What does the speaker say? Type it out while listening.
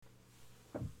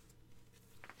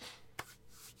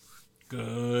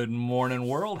Good morning,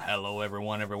 world. Hello,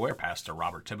 everyone, everywhere. Pastor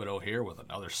Robert Thibodeau here with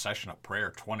another session of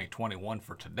prayer 2021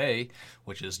 for today,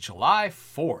 which is July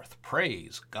 4th.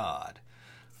 Praise God.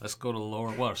 Let's go to the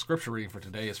Lord. Well, our scripture reading for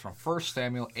today is from 1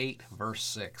 Samuel 8, verse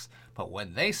 6. But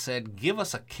when they said, "Give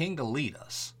us a king to lead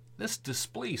us," this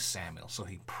displeased Samuel, so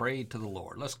he prayed to the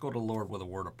Lord. Let's go to the Lord with a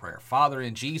word of prayer. Father,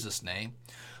 in Jesus' name,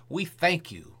 we thank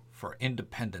you for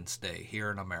Independence Day here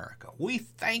in America. We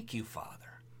thank you, Father,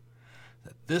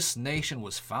 that this nation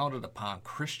was founded upon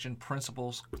Christian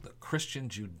principles, the Christian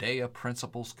Judea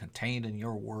principles contained in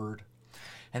your word,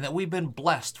 and that we've been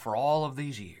blessed for all of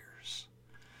these years.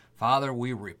 Father,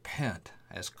 we repent.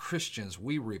 As Christians,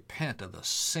 we repent of the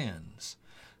sins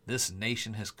this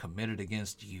nation has committed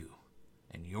against you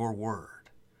and your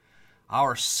word.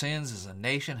 Our sins as a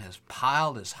nation has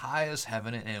piled as high as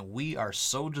heaven, and we are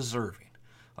so deserving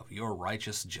of your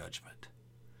righteous judgment.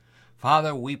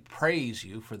 Father, we praise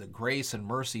you for the grace and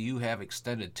mercy you have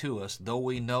extended to us, though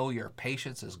we know your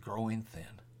patience is growing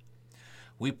thin.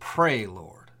 We pray,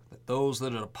 Lord, that those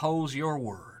that oppose your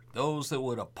word, those that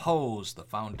would oppose the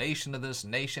foundation of this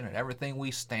nation and everything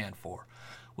we stand for,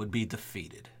 would be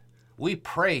defeated. We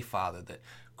pray, Father, that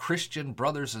Christian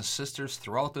brothers and sisters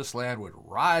throughout this land would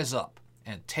rise up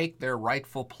and take their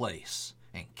rightful place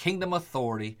in kingdom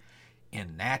authority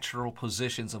in natural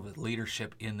positions of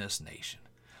leadership in this nation.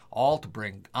 All to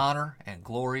bring honor and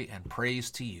glory and praise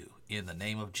to you. In the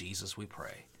name of Jesus we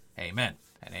pray. Amen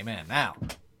and amen. Now,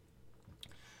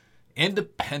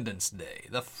 Independence Day,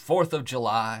 the 4th of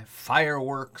July,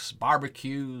 fireworks,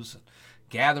 barbecues,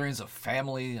 gatherings of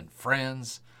family and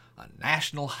friends, a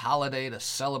national holiday to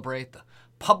celebrate the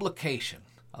publication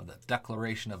of the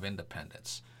Declaration of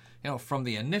Independence. You know, from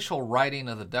the initial writing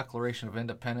of the Declaration of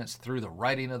Independence through the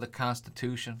writing of the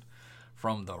Constitution,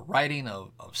 from the writing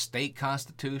of state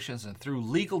constitutions and through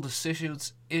legal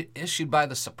decisions issued by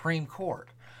the Supreme Court,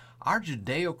 our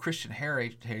Judeo-Christian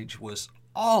heritage was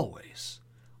always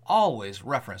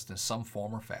referenced in some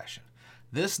form or fashion.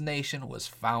 This nation was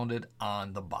founded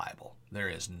on the Bible. There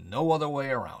is no other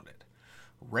way around it.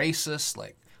 Racists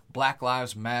like Black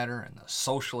Lives Matter and the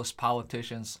socialist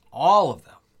politicians, all of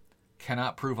them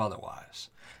cannot prove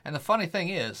otherwise. And the funny thing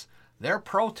is, their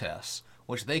protests,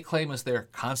 which they claim is their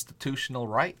constitutional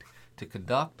right to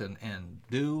conduct and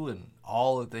do and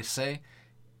all that they say,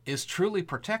 is truly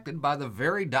protected by the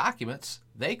very documents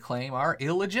they claim are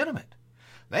illegitimate.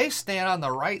 They stand on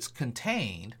the rights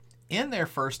contained in their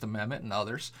First Amendment and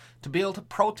others to be able to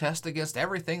protest against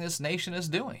everything this nation is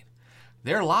doing.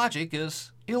 Their logic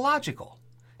is illogical,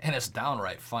 and it's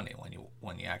downright funny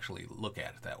when you actually look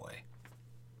at it that way.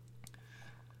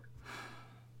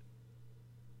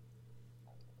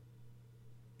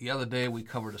 The other day we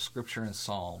covered a scripture in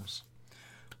Psalms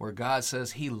where God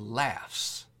says he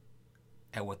laughs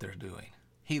at what they're doing.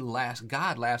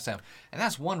 God laughs at them. And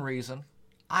that's one reason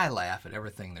I laugh at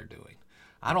everything they're doing.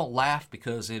 I don't laugh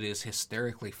because it is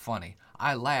hysterically funny.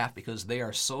 I laugh because they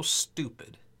are so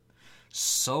stupid,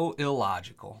 so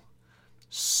illogical,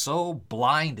 so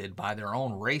blinded by their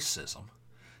own racism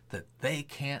that they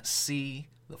can't see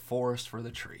the forest for the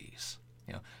trees.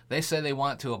 You know, they say they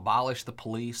want to abolish the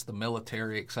police, the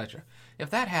military, etc. If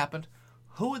that happened,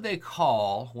 who would they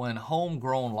call when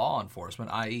homegrown law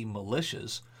enforcement, i.e.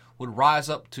 militias, would rise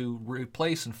up to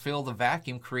replace and fill the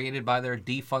vacuum created by their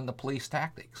defund the police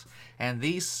tactics? And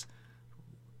these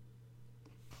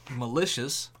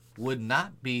militias would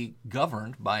not be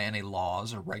governed by any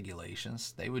laws or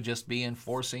regulations. They would just be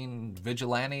enforcing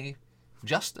vigilante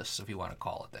justice, if you want to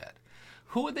call it that.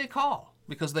 Who would they call?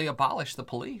 Because they abolished the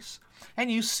police.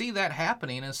 And you see that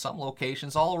happening in some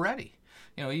locations already.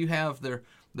 You know, you have their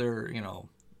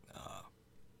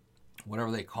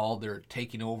whatever they call, they're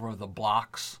taking over the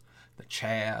blocks, the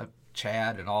Chad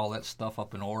and all that stuff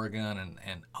up in Oregon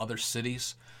and other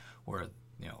cities where,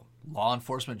 you know, law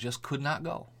enforcement just could not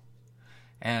go.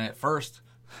 And at first,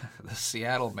 the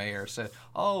Seattle mayor said,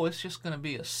 "Oh, it's just going to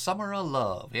be a summer of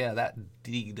love." Yeah, that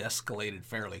de-escalated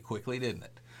fairly quickly, didn't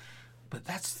it? But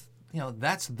that's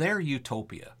their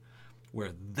utopia,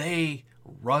 where they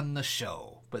run the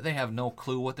show, but they have no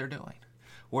clue what they're doing,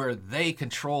 where they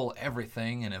control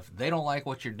everything, and if they don't like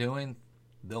what you're doing,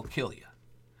 they'll kill you.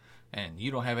 And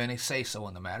you don't have any say-so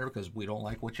in the matter because we don't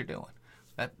like what you're doing.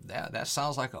 That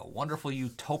sounds like a wonderful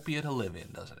utopia to live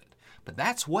in, doesn't it? But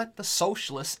that's what the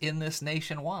socialists in this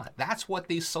nation want. That's what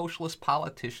these socialist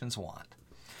politicians want.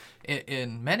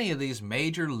 In many of these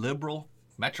major liberal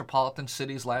metropolitan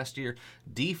cities last year,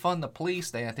 defund the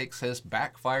police antics has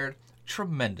backfired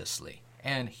tremendously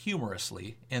and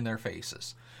humorously in their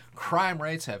faces. Crime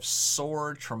rates have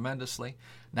soared tremendously.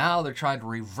 Now they're trying to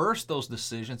reverse those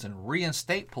decisions and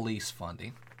reinstate police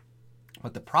funding.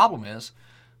 But the problem is,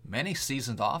 many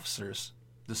seasoned officers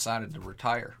decided to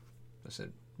retire. They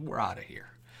said, we're out of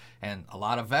here. And a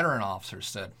lot of veteran officers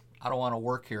said, I don't want to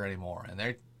work here anymore. And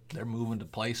they're moving to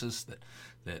places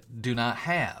that do not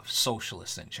have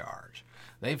socialists in charge.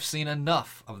 They've seen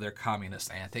enough of their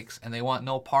communist antics, and they want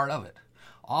no part of it.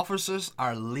 Officers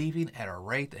are leaving at a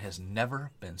rate that has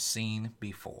never been seen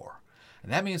before.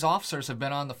 And that means officers have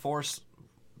been on the force,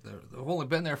 they've only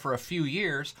been there for a few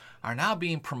years, are now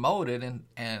being promoted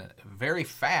and very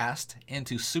fast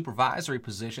into supervisory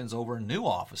positions over new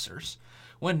officers,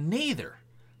 when neither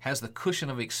has the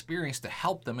cushion of experience to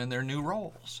help them in their new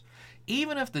roles.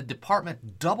 Even if the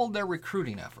department doubled their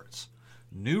recruiting efforts,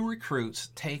 new recruits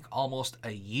take almost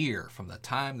a year from the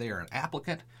time they are an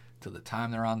applicant to the time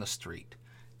they're on the street.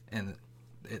 And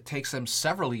it takes them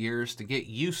several years to get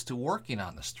used to working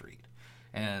on the street.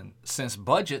 And since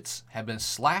budgets have been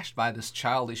slashed by this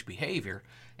childish behavior,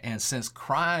 and since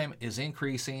crime is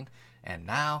increasing, and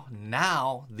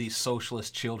now these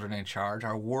socialist children in charge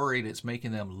are worried it's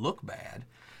making them look bad,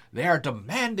 they are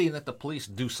demanding that the police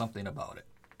do something about it.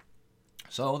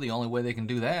 So the only way they can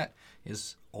do that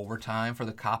is overtime for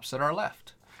the cops that are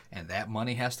left. And that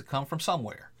money has to come from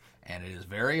somewhere. And it is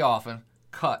very often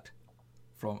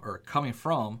coming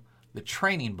from the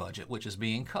training budget, which is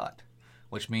being cut,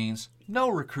 which means no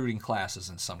recruiting classes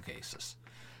in some cases.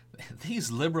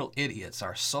 These liberal idiots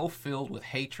are so filled with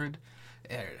hatred,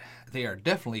 they are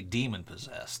definitely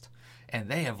demon-possessed, and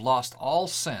they have lost all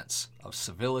sense of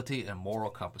civility and moral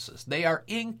compasses. They are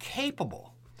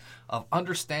incapable of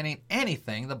understanding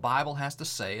anything the Bible has to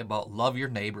say about love your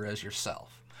neighbor as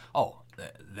yourself. Oh,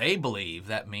 they believe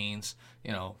that means,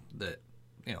 that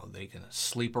they can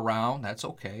sleep around, that's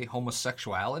okay.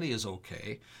 Homosexuality is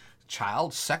okay.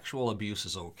 Child sexual abuse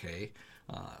is okay.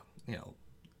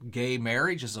 Gay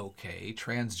marriage is okay.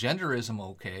 Transgenderism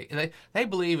okay. They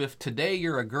believe if today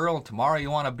you're a girl and tomorrow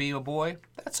you want to be a boy,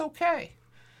 that's okay.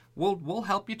 We'll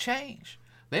help you change.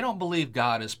 They don't believe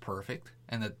God is perfect,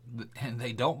 and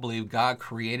they don't believe God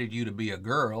created you to be a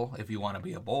girl if you want to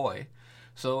be a boy,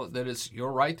 so that it's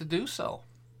your right to do so.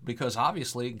 Because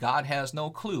obviously God has no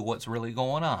clue what's really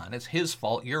going on. It's his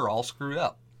fault you're all screwed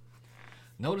up.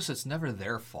 Notice it's never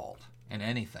their fault in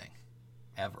anything,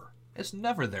 ever. It's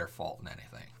never their fault in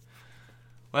anything.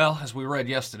 Well, as we read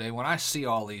yesterday, when I see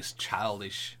all these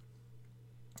childish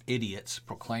idiots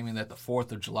proclaiming that the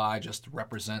 4th of July just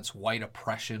represents white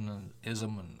oppressionism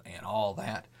and all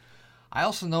that, I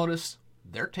also notice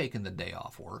they're taking the day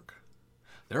off work.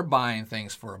 They're buying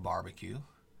things for a barbecue.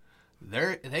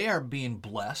 They are being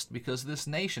blessed because this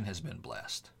nation has been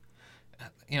blessed.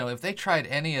 If they tried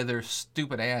any of their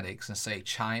stupid antics in, say,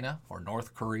 China or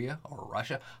North Korea or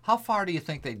Russia, how far do you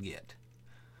think they'd get?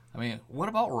 What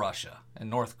about Russia and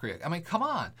North Korea? Come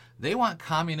on. They want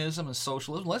communism and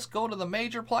socialism. Let's go to the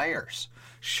major players.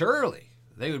 Surely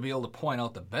they would be able to point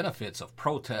out the benefits of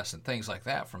protests and things like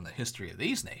that from the history of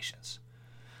these nations.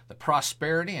 The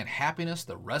prosperity and happiness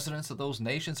the residents of those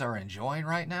nations are enjoying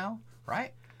right now,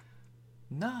 right?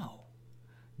 No,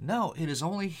 it is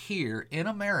only here in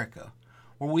America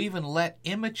where we even let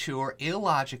immature,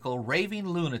 illogical, raving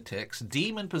lunatics,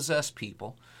 demon-possessed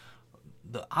people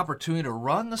the opportunity to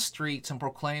run the streets and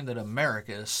proclaim that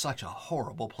America is such a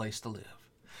horrible place to live.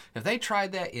 If they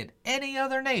tried that in any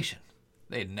other nation,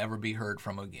 they'd never be heard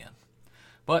from again.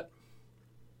 But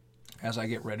as I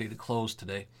get ready to close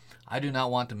today, I do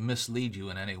not want to mislead you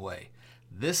in any way.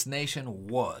 This nation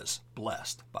was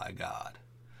blessed by God.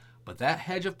 But that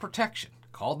hedge of protection,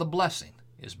 called the blessing,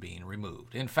 is being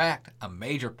removed. In fact, a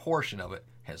major portion of it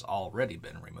has already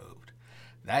been removed.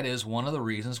 That is one of the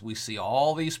reasons we see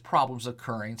all these problems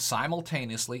occurring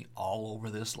simultaneously all over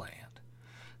this land.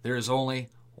 There is only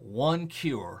one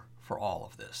cure for all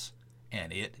of this,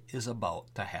 and it is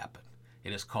about to happen.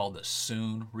 It is called the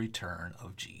soon return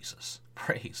of Jesus.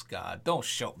 Praise God. Don't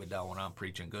shout me down when I'm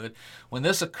preaching good. When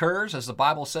this occurs, as the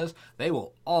Bible says, they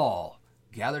will all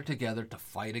gather together to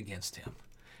fight against him.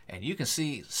 And you can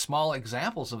see small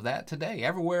examples of that today.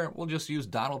 Everywhere, we'll just use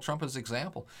Donald Trump as an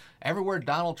example. Everywhere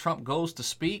Donald Trump goes to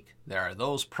speak, there are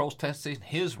those protesting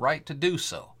his right to do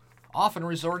so, often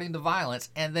resorting to violence,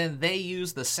 and then they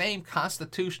use the same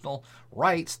constitutional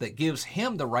rights that gives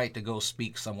him the right to go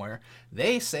speak somewhere.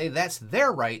 They say that's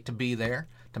their right to be there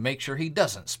to make sure he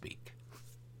doesn't speak.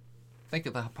 Think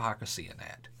of the hypocrisy in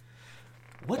that.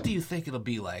 What do you think it'll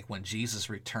be like when Jesus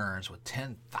returns with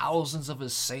 10,000s of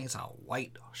his saints on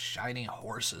white, shining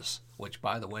horses, which,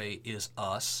 by the way, is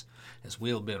us, as we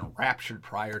have been raptured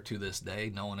prior to this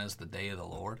day, known as the day of the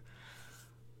Lord?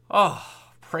 Oh,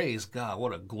 praise God,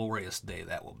 what a glorious day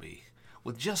that will be.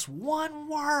 With just one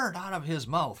word out of his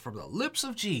mouth from the lips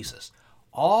of Jesus,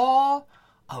 all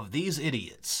of these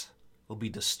idiots will be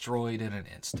destroyed in an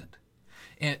instant.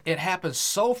 And it happens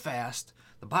so fast,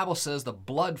 the Bible says the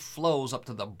blood flows up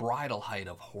to the bridle height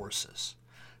of horses.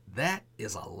 That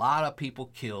is a lot of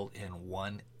people killed in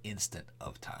one instant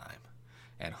of time.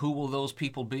 And who will those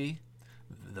people be?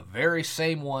 The very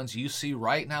same ones you see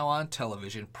right now on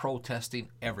television protesting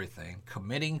everything,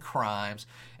 committing crimes,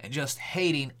 and just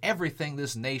hating everything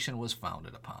this nation was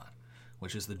founded upon,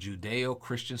 which is the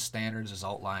Judeo-Christian standards as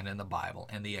outlined in the Bible,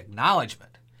 and the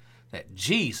acknowledgement that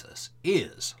Jesus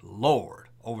is Lord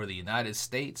over the United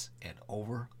States and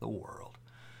over the world.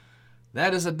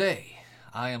 That is a day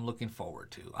I am looking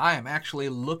forward to. I am actually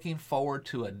looking forward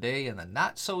to a day in the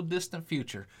not-so-distant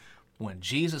future when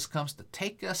Jesus comes to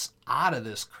take us out of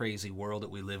this crazy world that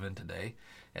we live in today,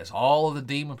 as all of the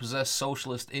demon-possessed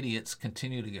socialist idiots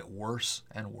continue to get worse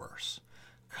and worse.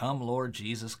 Come, Lord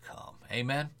Jesus, come.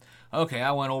 Amen? Okay,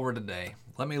 I went over today.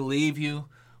 Let me leave you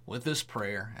with this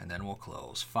prayer, and then we'll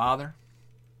close. Father,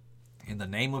 in the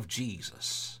name of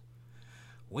Jesus,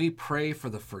 we pray for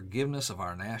the forgiveness of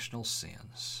our national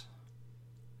sins.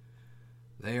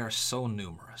 They are so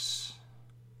numerous.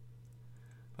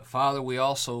 But Father, we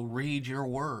also read your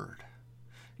word.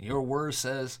 Your word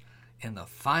says, in the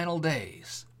final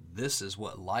days, this is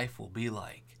what life will be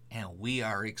like. And we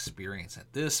are experiencing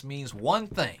it. This means one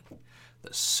thing: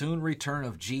 the soon return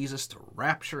of Jesus to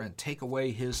rapture and take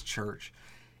away his church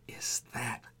is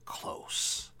that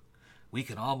close. We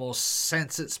can almost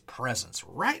sense its presence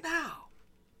right now.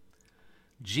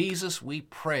 Jesus, we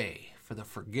pray for the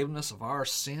forgiveness of our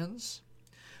sins.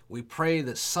 We pray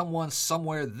that someone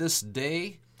somewhere this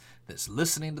day that's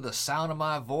listening to the sound of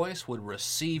my voice would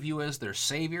receive you as their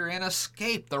Savior and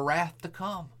escape the wrath to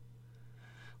come.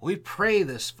 We pray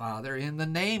this, Father, in the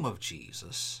name of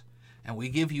Jesus, and we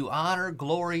give you honor,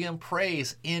 glory, and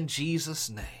praise in Jesus'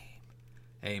 name.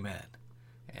 Amen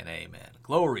and amen.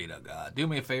 Glory to God. Do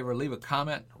me a favor, leave a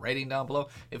comment, rating down below.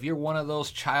 If you're one of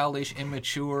those childish,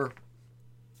 immature,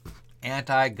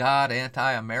 anti-God,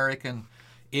 anti-American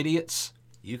idiots,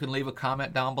 you can leave a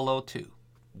comment down below too.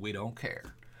 We don't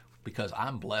care, because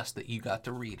I'm blessed that you got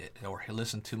to read it or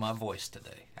listen to my voice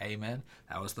today. Amen.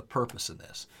 That was the purpose of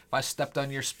this. If I stepped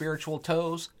on your spiritual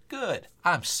toes, good.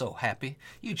 I'm so happy.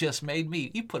 You just made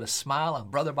me. You put a smile on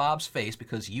Brother Bob's face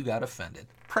because you got offended.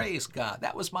 Praise God.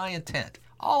 That was my intent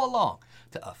all along,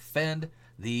 to offend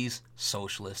these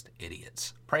socialist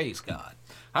idiots. Praise God.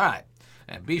 All right.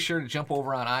 And be sure to jump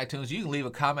over on iTunes. You can leave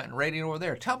a comment and rating over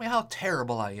there. Tell me how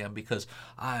terrible I am because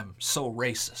I'm so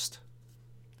racist.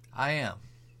 I am.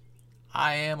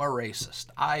 I am a racist.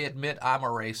 I admit I'm a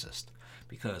racist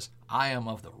because I am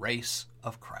of the race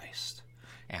of Christ.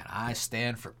 And I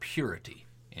stand for purity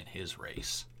in his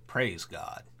race. Praise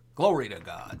God. Glory to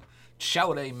God.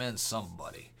 Shout amen,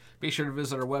 somebody. Be sure to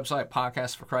visit our website,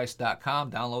 podcastforchrist.com.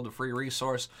 Download the free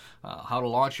resource, how to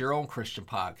launch your own Christian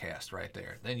podcast right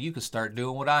there. Then you can start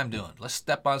doing what I'm doing. Let's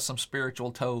step on some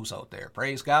spiritual toes out there.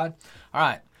 Praise God. All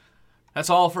right. That's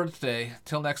all for today.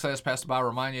 Till next time, Pastor Bob,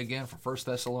 remind you again from 1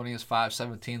 Thessalonians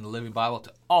 5:17, the Living Bible,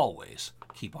 to always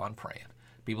keep on praying.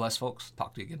 Be blessed, folks.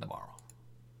 Talk to you again tomorrow.